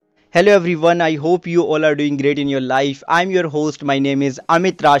Hello everyone, I hope you all are doing great in your life. I'm your host, my name is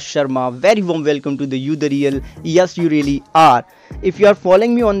Amit Raj Sharma. Very warm welcome to the You The Real. Yes, you really are. If you are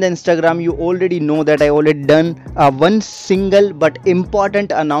following me on the Instagram, you already know that I already done one single but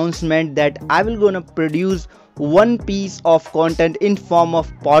important announcement that I will gonna produce one piece of content in form of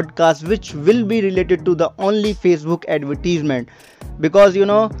podcast which will be related to the only Facebook advertisement because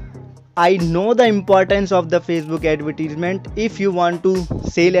I know the importance of the Facebook advertisement. If you want to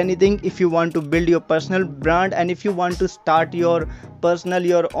sell anything, if you want to build your personal brand, and if you want to start your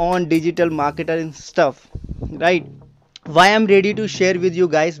your own digital marketing stuff, right? Why I'm ready to share with you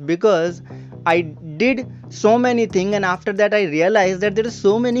guys, because I did so many things, and after that I realized that there are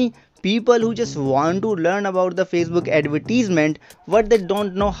so many people who just want to learn about the Facebook advertisement, but they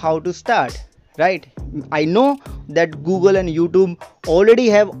don't know how to start, right? I know that Google and YouTube already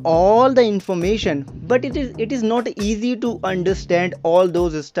have all the information, but it is not easy to understand all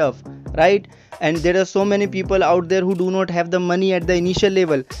those stuff, right? And there are so many people out there who do not have the money at the initial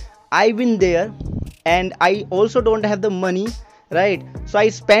level. I've been there, and I also don't have the money, right? So I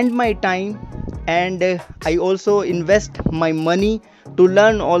spend my time, and I also invest my money to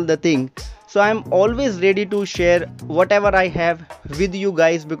learn all the thing. So I'm always ready to share whatever I have with you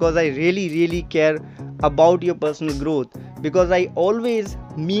guys, because I really care about your personal growth, because I always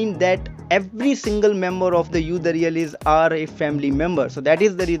mean that every single member of the You The Real is are a family member. So that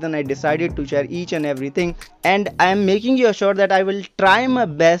is the reason I decided to share each and everything, and I am making you sure that I will try my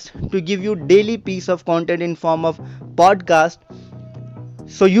best to give you daily piece of content in form of podcast,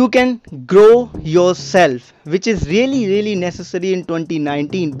 so you can grow yourself, which is really necessary in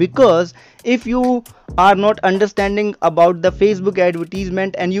 2019. Because if you are not understanding about the Facebook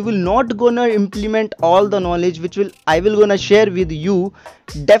advertisement, and you will not gonna implement all the knowledge which will I will gonna share with you,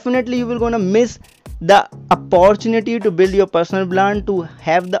 definitely you will gonna miss the opportunity to build your personal brand, to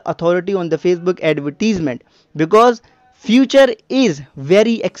have the authority on the Facebook advertisement, because future is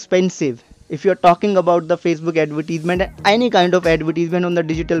very expensive. If you're talking about the Facebook advertisement, any kind of advertisement on the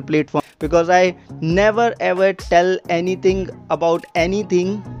digital platform, because I never ever tell anything about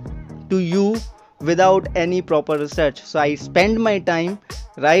anything to you without any proper research. So I spend my time,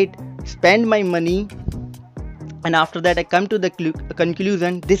 right, spend my money, and after that I come to the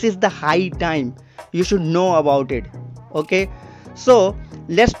conclusion this is the high time you should know about it. Okay, so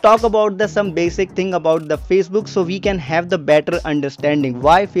let's talk about the some basic thing about the Facebook, so we can have the better understanding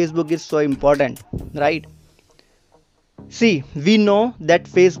why Facebook is so important, right? See, we know that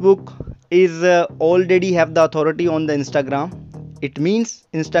Facebook is already have the authority on the Instagram. It means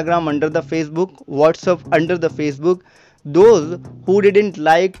Instagram under the Facebook, WhatsApp under the Facebook. Those who didn't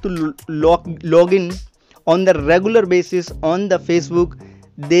like to log in on the regular basis on the Facebook,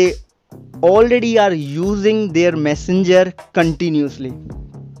 they already are using their messenger continuously,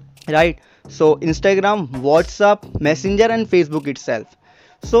 right? So Instagram, WhatsApp, messenger, and Facebook itself.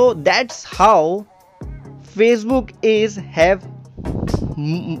 So that's how Facebook is have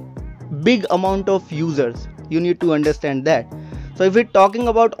big amount of users. You need to understand that. So if we're talking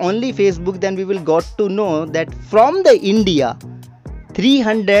about only Facebook, then we will got to know that from the India,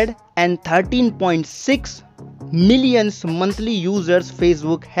 313.6 millions monthly users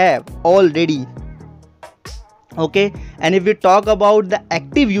Facebook have already. Okay, and if we talk about the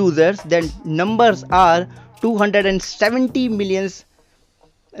active users, then numbers are 270 millions,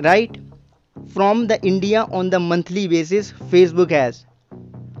 right? From the India on the monthly basis Facebook has.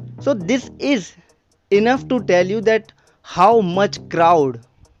 So this is enough to tell you that how much crowd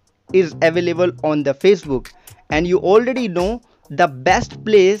is available on the Facebook. And you already know the best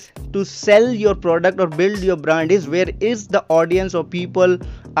place to sell your product or build your brand is where is the audience or people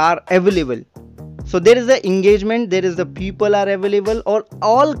are available. So there is the engagement, there is the people are available, or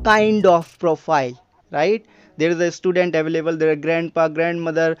all kind of profile, right? There is a student available, there are grandpa,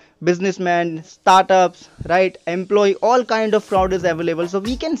 grandmother, businessman, startups, right, employee, all kind of crowd is available. So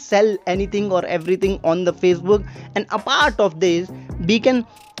we can sell anything or everything on the Facebook, and apart of this, we can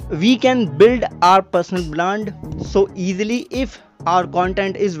build our personal brand so easily if our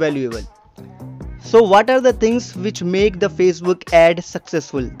content is valuable. So what are the things which make the Facebook ad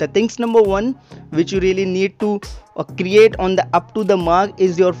successful? The things number one which you really need to create on the up to the mark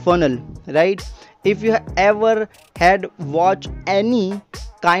is your funnel, right? If you ever had watched any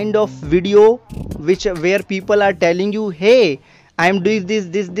kind of video where people are telling you, hey, I am doing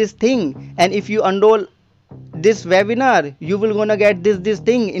this thing, and if you enroll this webinar you will gonna get this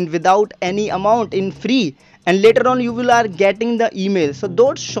thing in without any amount in free, and later on you will are getting the email. So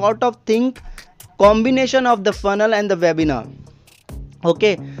those sort of thing, combination of the funnel and the webinar.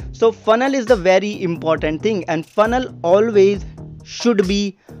 Okay, so funnel is the very important thing, and funnel always should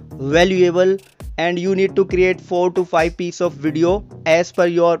be valuable, and you need to create 4 to 5 pieces of video as per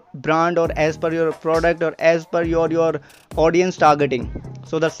your brand or as per your product or as per your audience targeting.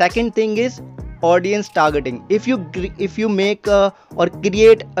 So the second thing is audience targeting. If you make or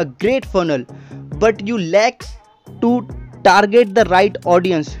create a great funnel but you lack to target the right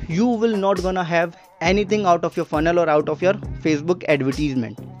audience, you will not gonna have anything out of your funnel or out of your Facebook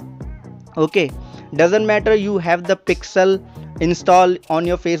advertisement. Okay, doesn't matter you have the pixel install on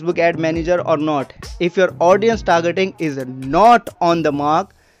your Facebook ad manager or not, if your audience targeting is not on the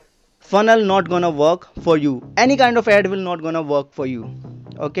mark, funnel not gonna work for you, any kind of ad will not gonna work for you.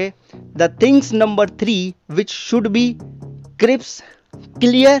 Okay, the things number 3 which should be crisp,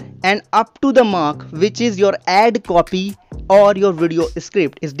 clear and up to the mark, which is your ad copy or your video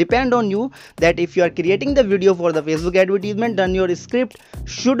script. Is depend on you that if you are creating the video for the Facebook advertisement, then your script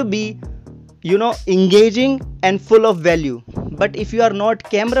should be engaging and full of value. But if you are not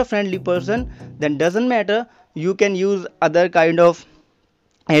camera friendly person, then doesn't matter, you can use other kind of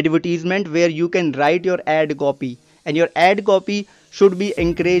advertisement where you can write your ad copy, and your ad copy should be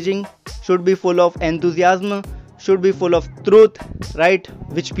encouraging, should be full of enthusiasm, should be full of truth, right,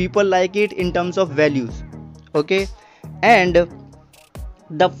 which people like it in terms of values. Okay, and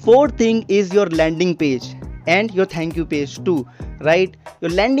the fourth thing is your landing page and your thank you page too, right?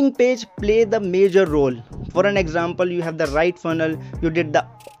 Your landing page play the major role. For an example, you have the right funnel, you did the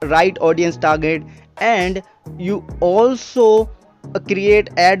right audience target, and you also create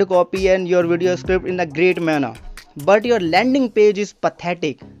ad copy and your video script in a great manner, but your landing page is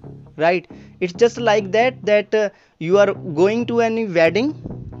pathetic, right? It's just like that you are going to any wedding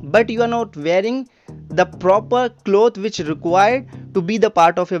but you are not wearing the proper cloth which required to be the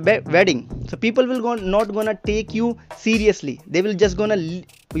part of your wedding. So people will not gonna take you seriously, they will just gonna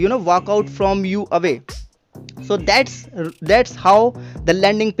walk out from you away. So that's how the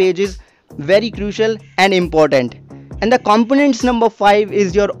landing page is very crucial and important. And the components number 5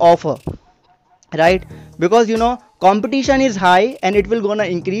 is your offer, right? Because competition is high and it will gonna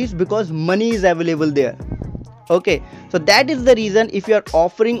increase because money is available there. Okay, so that is the reason if you are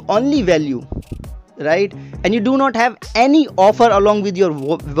offering only value, right, and you do not have any offer along with your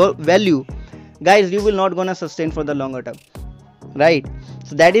value, guys, you will not gonna sustain for the longer term, right?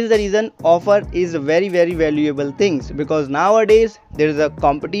 So that is the reason offer is a very very valuable things, because nowadays there is a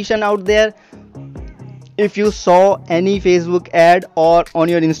competition out there. If you saw any Facebook ad or on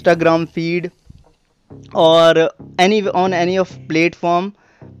your Instagram feed or on any of platform,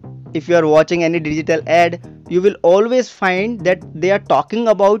 if you are watching any digital ad, you will always find that they are talking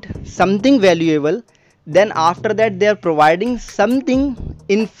about something valuable, then after that they are providing something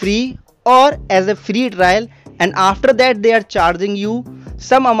in free or as a free trial, and after that they are charging you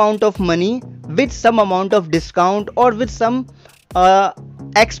some amount of money with some amount of discount or with some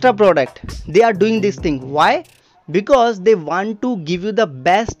extra product. They are doing this thing. Why? Because they want to give you the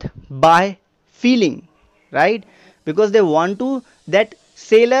best buy feeling, right? Because they want to that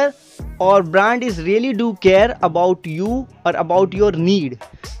seller or brand is really do care about you or about your need.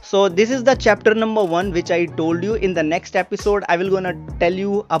 So this is the chapter number 1 which I told you. In the next episode I will gonna tell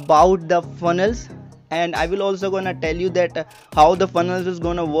you about the funnels, and I will also gonna tell you that how the funnels is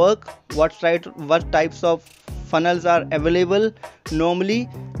gonna work, what types of funnels are available. Normally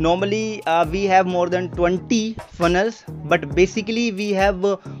we have more than 20 funnels, but basically we have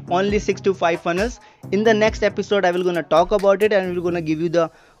only 6 to 5 funnels. In the next episode I will gonna talk about it, and I will gonna give you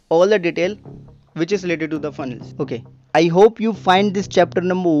all the detail which is related to the funnels. Okay, I hope you find this chapter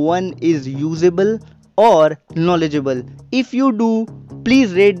number 1 is usable or knowledgeable. If you do,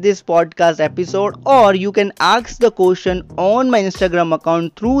 please rate this podcast episode, or you can ask the question on my Instagram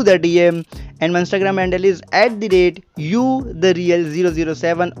account through the DM, and my Instagram handle is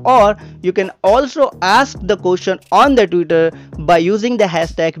 @youthereal007, or you can also ask the question on the Twitter by using the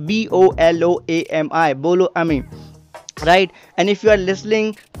hashtag BOLOAMI, right? And if you are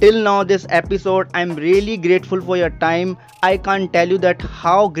listening till now this episode, I'm really grateful for your time. I can't tell you that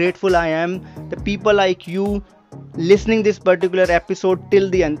how grateful I am, the people like you listening this particular episode till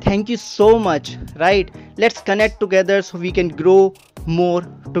the end. Thank you so much, right? Let's connect together so we can grow more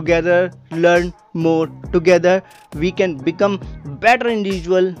together, learn more together. We can become better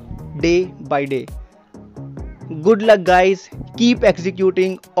individual day by day. Good luck guys, keep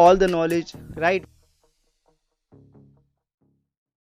executing all the knowledge, right?